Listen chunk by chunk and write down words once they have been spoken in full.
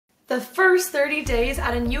The first 30 days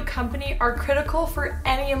at a new company are critical for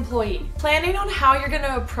any employee. Planning on how you're going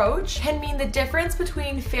to approach can mean the difference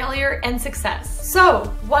between failure and success. So,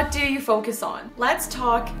 what do you focus on? Let's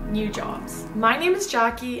talk new jobs. My name is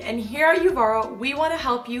Jackie, and here at Uvaro, we want to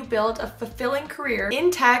help you build a fulfilling career in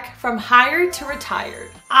tech from hired to retired.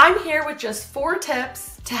 I'm here with just 4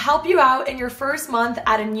 tips to help you out in your first month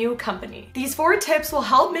at a new company. These 4 tips will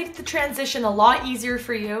help make the transition a lot easier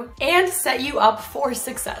for you and set you up for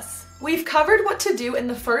success. We've covered what to do in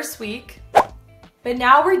the first week, but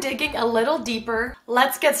now we're digging a little deeper.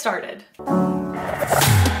 Let's get started.